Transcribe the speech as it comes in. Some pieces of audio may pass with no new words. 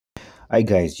Hi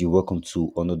guys, you're welcome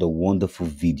to another wonderful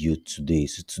video today.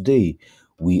 So today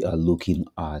we are looking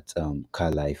at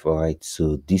Carlive. All right,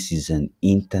 so this is an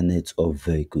internet of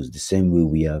vehicles. The same way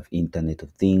we have internet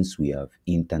of things, we have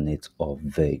internet of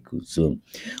vehicles. So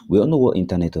we all know what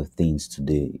internet of things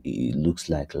today it looks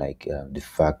like the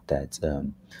fact that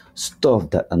stuff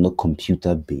that are not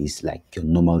computer based, like your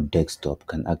normal desktop,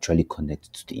 can actually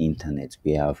connect to the internet.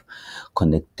 We have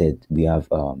connected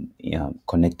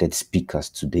speakers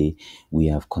today. We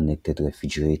have connected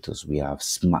refrigerators. We have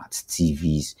smart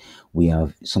TVs. We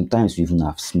have sometimes we even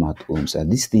have smart homes,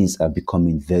 and these things are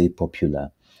becoming very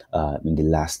popular in the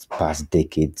last past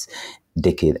decade.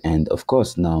 And of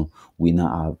course now we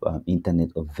now have internet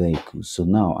of vehicles. So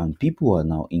now, and people are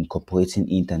now incorporating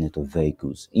internet of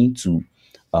vehicles into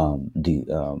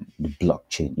the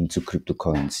blockchain, into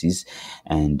cryptocurrencies.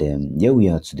 And here we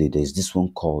are today. There's this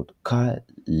one called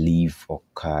Carlive or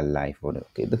Carlive, or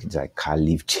okay, look, it's like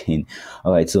Carlive chain.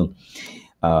 All right, so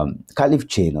Carlive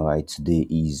chain, all right, today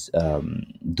is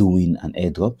doing an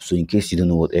airdrop. So in case you don't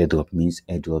know what airdrop means,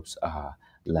 airdrops are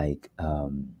like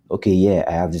okay, yeah,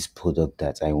 I have this product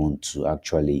that I want to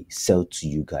actually sell to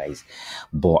you guys,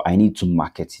 but I need to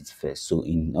market it first. So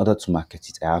in order to market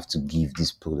it, I have to give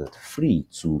this product free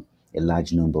to a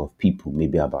large number of people,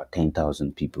 maybe about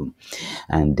 10,000 people.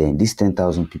 And then these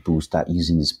 10,000 people will start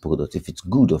using this product. If it's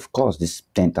good, of course, these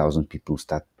 10,000 people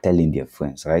start telling their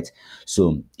friends, right?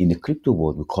 So in the crypto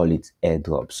world, we call it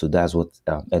airdrop. So that's what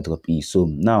airdrop is. So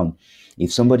now,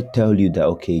 if somebody tell you that,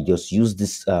 okay, just use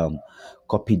this,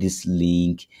 copy this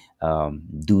link,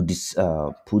 do this,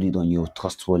 put it on your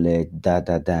trust wallet,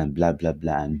 and blah, blah,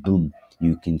 blah, and boom,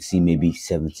 you can see maybe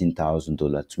 $17,000,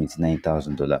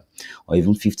 $29,000, or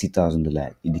even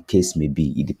 $50,000. The case may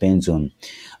be. It depends on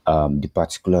the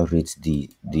particular rate the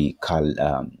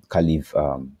Carlive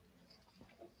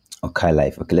or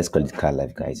Carlive. Okay, let's call it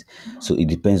Carlive, guys. So it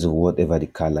depends on whatever the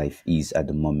Carlive is at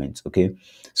the moment. Okay,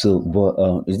 so but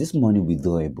is this money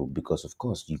withdrawable? Because of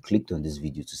course you clicked on this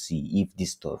video to see if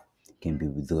this stuff can be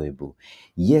withdrawable.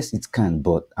 Yes, it can,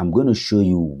 but I'm going to show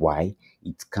you why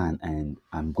it can, and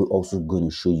also going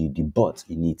to show you the but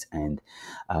in it, and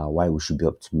why we should be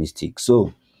optimistic.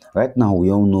 So right now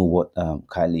we all know what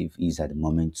Carlive is at the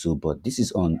moment. So but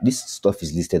this stuff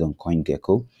is listed on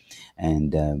CoinGecko,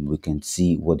 and we can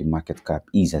see what the market cap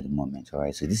is at the moment. All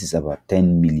right, so this is about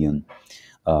 10 million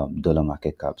dollar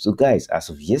market cap. So guys, as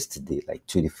of yesterday, like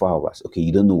 24 hours, okay,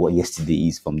 you don't know what yesterday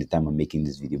is from the time I'm making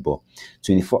this video, but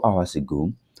 24 hours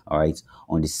ago, all right,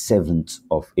 on the 7th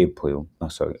of April, oh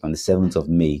sorry, on the 7th of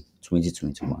May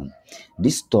 2021,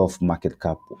 this stuff market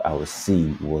cap I was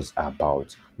seeing was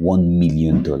about $1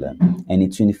 million, and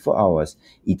in 24 hours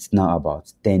it's now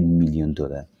about $10 million.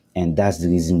 And that's the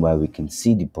reason why we can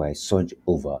see the price surge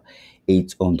over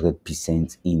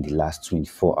 800% in the last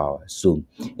 24 hours. So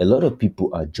a lot of people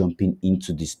are jumping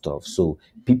into this stuff. So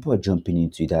people are jumping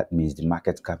into it. That means the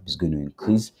market cap is going to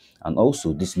increase, and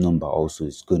also this number also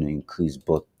is going to increase.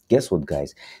 But guess what,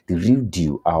 guys? The real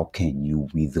deal, how can you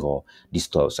withdraw this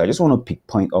stuff? So I just want to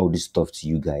point all this stuff to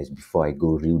you guys before I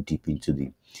go real deep into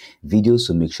the video.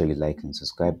 So make sure you like and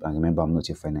subscribe, and remember, I'm not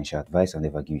your financial advice. I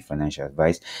never give you financial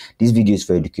advice. This video is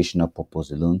for educational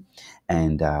purpose alone.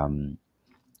 And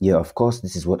yeah, of course,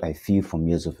 this is what I feel from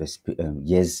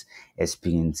years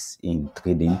experience in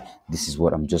trading. This is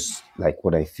what I'm just like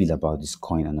what I feel about this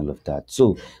coin and all of that.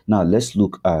 So now let's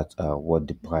look at what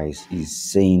the price is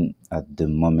saying at the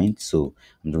moment. So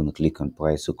I'm going to click on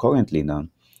price. So currently now,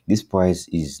 this price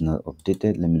is not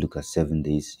updated. Let me look at 7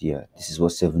 days. Yeah, this is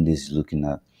what 7 days is looking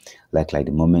at, like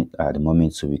the moment at the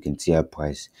moment. So we can see our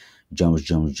price jumps,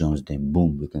 then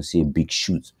boom, we can see a big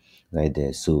shoot right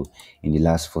there. So in the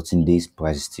last 14 days,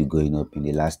 price is still going up. In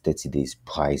the last 30 days,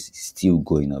 price is still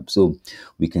going up. So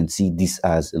we can see this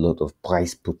has a lot of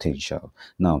price potential.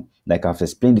 Now, like I've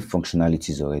explained the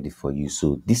functionalities already for you.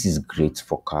 So this is great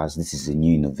for cars. This is a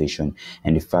new innovation,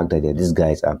 and the fact that these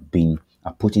guys are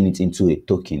putting it into a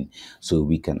token, so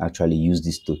we can actually use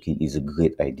this token, is a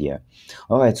great idea.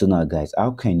 All right, so now guys,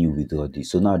 how can you withdraw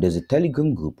this? So now there's a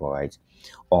Telegram group, all right,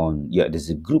 there's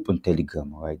a group on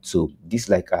Telegram, all right. So this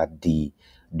like are the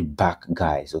back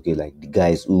guys, okay, like the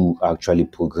guys who actually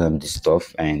program this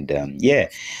stuff. And yeah,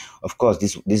 of course,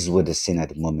 this is what they're saying at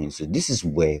the moment. So this is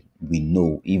where we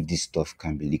know if this stuff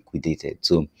can be liquidated.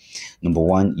 So number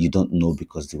one, you don't know,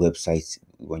 because the website,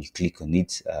 when you click on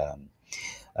it,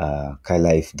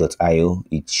 Carlive.io,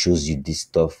 it shows you this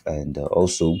stuff. And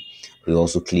also we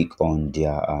also click on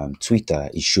their Twitter,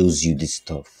 it shows you this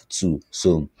stuff too.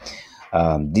 So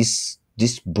this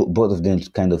both of them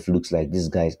kind of looks like these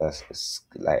guys are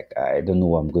like, I don't know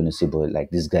what I'm going to say, but like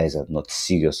these guys are not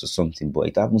serious or something. But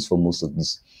it happens for most of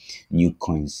these new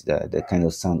coins that they kind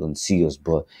of sound unserious,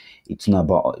 but it's not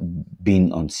about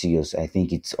being unserious. I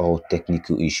think it's all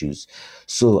technical issues.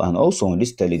 So, and also on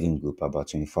this Telegram group about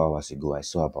 24 hours ago, I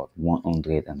saw about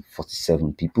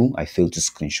 147 people. I failed to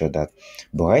screenshot that,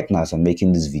 but right now as I'm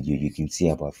making this video, you can see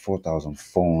about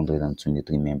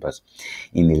 4,423 members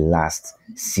in the last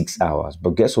 6 hours.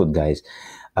 But guess what, guys?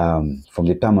 From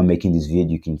the time I'm making this video,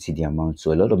 you can see the amount.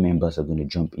 So a lot of members are going to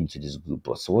jump into this group.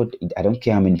 But so what, I don't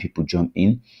care how many people jump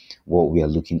in. What we are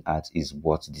looking at is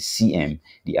what the CM,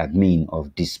 the admin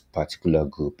of this particular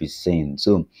group, is saying.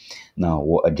 So now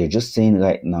what they're just saying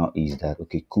right now is that,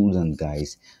 okay, cool, and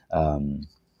guys,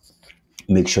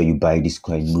 make sure you buy this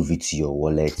coin, move it to your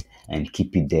wallet and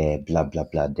keep it there, blah blah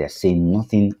blah. They're saying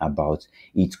nothing about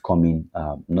it coming,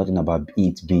 nothing about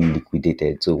it being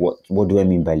liquidated. So what do I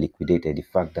mean by liquidated? The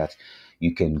fact that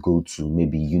you can go to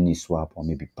maybe Uniswap or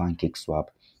maybe PancakeSwap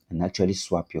and actually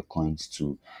swap your coins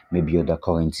to maybe other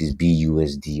currencies,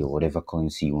 BUSD or whatever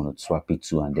currency you want to swap it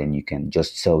to, and then you can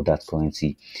just sell that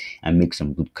currency and make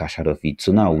some good cash out of it.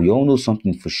 So now we all know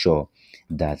something for sure,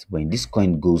 that when this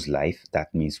coin goes live,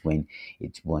 that means when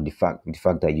the fact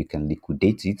that you can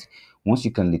liquidate it. Once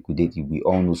you can liquidate it, we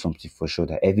all know something for sure,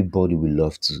 that everybody will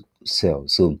love to sell.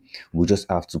 So we'll just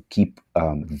have to keep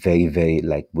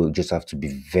we'll just have to be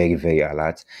very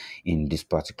alert in this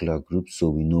particular group, so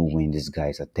we know when these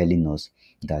guys are telling us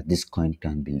that this coin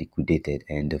can be liquidated.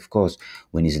 And of course,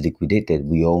 when it's liquidated,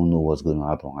 we all know what's going to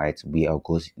happen, right? We are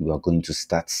going to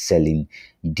start selling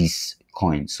this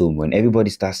coin. So when everybody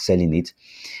starts selling it,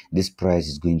 this price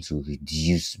is going to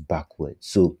reduce backwards.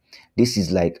 So this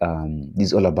is like this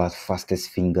is all about fastest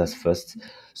fingers first.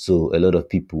 So a lot of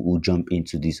people who jump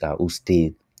into this who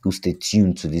stay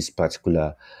tuned to this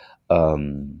particular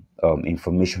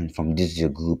information from this your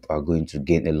group are going to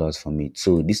gain a lot from it.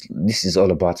 So this is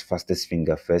all about fastest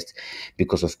finger first,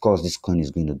 because of course this coin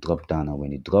is going to drop down, and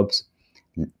when it drops,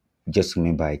 just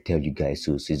remember I tell you guys,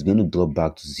 so it's going to drop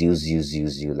back to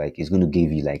 0,000, like it's going to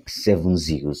give you like 7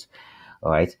 zeros.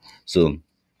 All right, so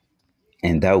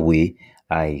and that way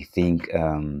I think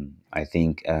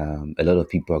a lot of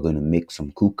people are going to make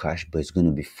some cool cash, but it's going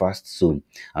to be fast. So,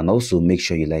 and also make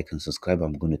sure you like and subscribe.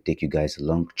 I'm going to take you guys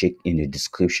along. Check in the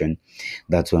description,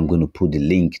 that's where I'm going to put the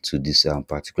link to this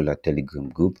particular Telegram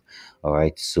group. All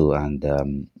right, so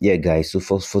and yeah guys, so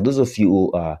for those of you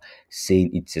who are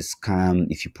saying it's a scam,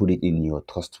 if you put it in your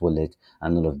trust wallet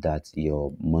and all of that,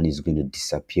 your money is going to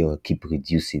disappear or keep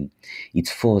reducing. It's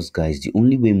false, guys. The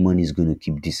only way money is going to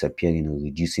keep disappearing or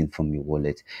reducing from your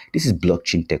wallet, this is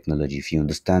blockchain technology. If you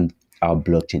understand how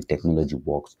blockchain technology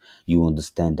works, you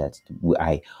understand that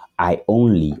I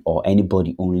only, or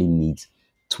anybody only needs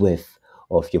 12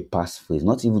 of your passphrase.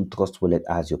 Not even trust wallet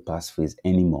as your passphrase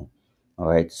anymore. All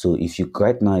right, so if you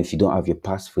right now, if you don't have your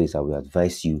passphrase, I will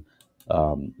advise you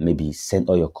maybe send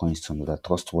all your coins to another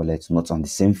trust wallet, not on the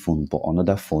same phone but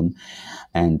another phone,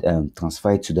 and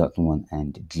transfer it to that one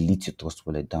and delete your trust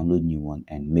wallet, download new one,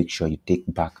 and make sure you take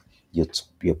back your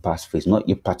passphrase, not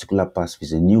your particular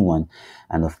passphrase, a new one.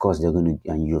 And of course you're going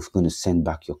to send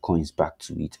back your coins back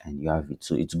to it, and you have it.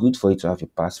 So it's good for you to have your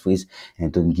passphrase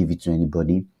and don't give it to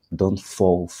anybody. Don't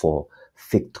fall for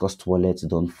fake trust wallets.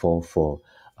 Don't fall for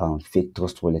fake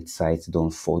trust wallet sites.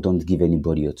 Don't give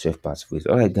anybody your 12 passphrase.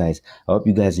 All right guys, I hope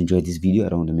you guys enjoyed this video. I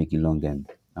don't want to make it long and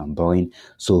boring,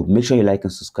 so make sure you like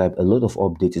and subscribe. A lot of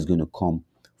update is going to come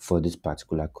for this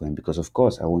particular coin, because of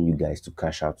course I want you guys to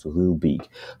cash out real big.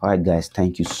 All right guys,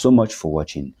 thank you so much for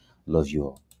watching. Love you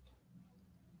all.